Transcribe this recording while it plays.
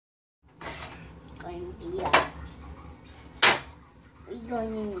Yeah. We're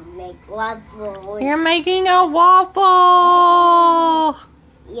going to make waffles. You're making a waffle.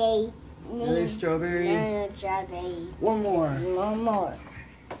 Yay. Another strawberry. Another strawberry. One more. One more.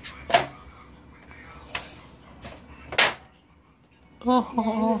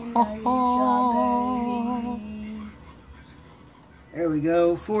 There we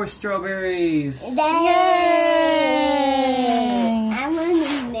go. 4 strawberries. Yay! Yay! I want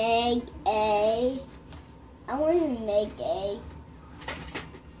to make a.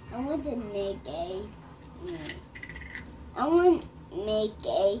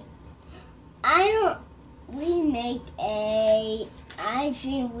 I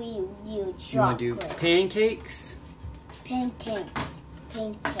think we use chocolate. You want to do pancakes? Pancakes.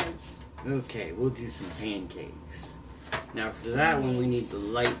 Okay, we'll do some pancakes. Now for that one, we need the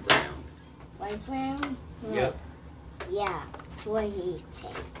light brown. Light brown? Yep. Yeah, for his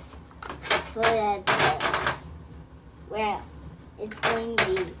face. For that face. Well, it's going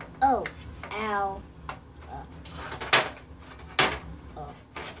to be. Oh, ow.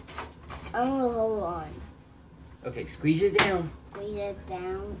 I'm going to hold on. Okay, squeeze it down. Squeeze it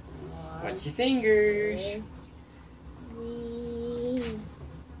down. Watch your fingers.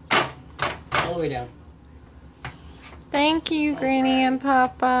 All the way down. Thank you, Granny and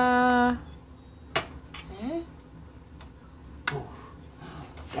Papa. Huh?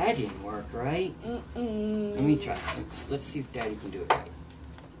 That didn't work, right? Let me try. Let's see if Daddy can do it right.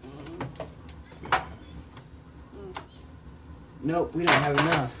 Nope, we don't have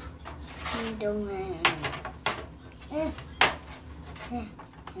enough. We don't have enough.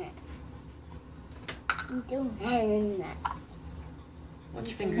 We don't have enough. Watch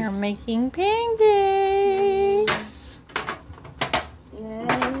your fingers. You're making pancakes.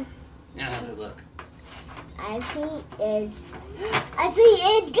 No, Now how's it look? I think it's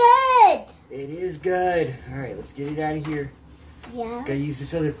good. It is good. All right, let's get it out of here. Yeah. Gotta use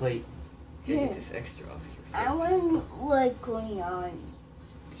this other plate. Gotta get this extra off here. I want what's going on.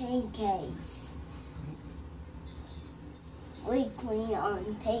 Pancakes. Whipped cream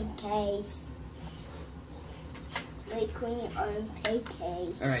on pancakes. Whipped cream on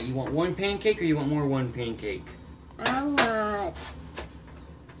pancakes. All right, you want one pancake or you want more one pancake?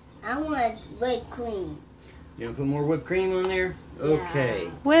 I want whipped cream. You want to put more whipped cream on there? Yeah. Okay.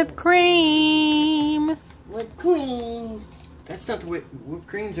 Whipped cream. Whipped cream. That's not the whipped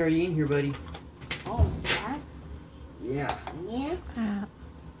cream's already in here, buddy. Oh, yeah? Yeah. Yeah. Ah,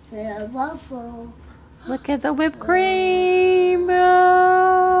 For a waffle. look at the whipped cream. Wow.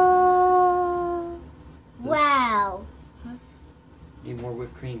 Need more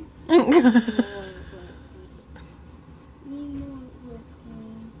whipped cream. Need more whipped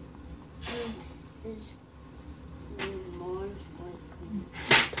cream. More whipped cream.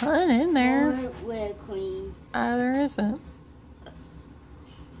 Ton in there. More whipped cream. There isn't.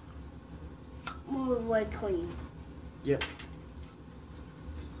 More whipped cream. Yep.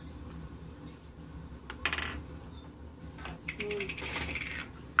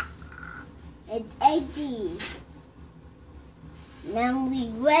 It's 80. Now we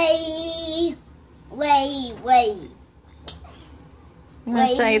wait. I'm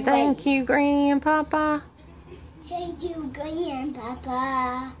gonna say Wait. thank you, Granny and Papa. Thank you,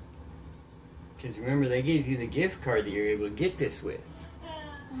 Grandpapa. Because remember, they gave you the gift card that you're able to get this with.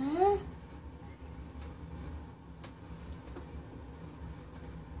 Huh?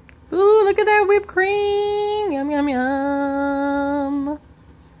 Ooh, look at that whipped cream. Yum, yum, yum.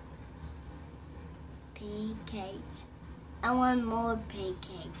 Pancakes. I want more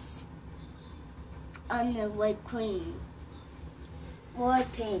pancakes. On the whipped cream. More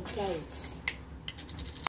pancakes.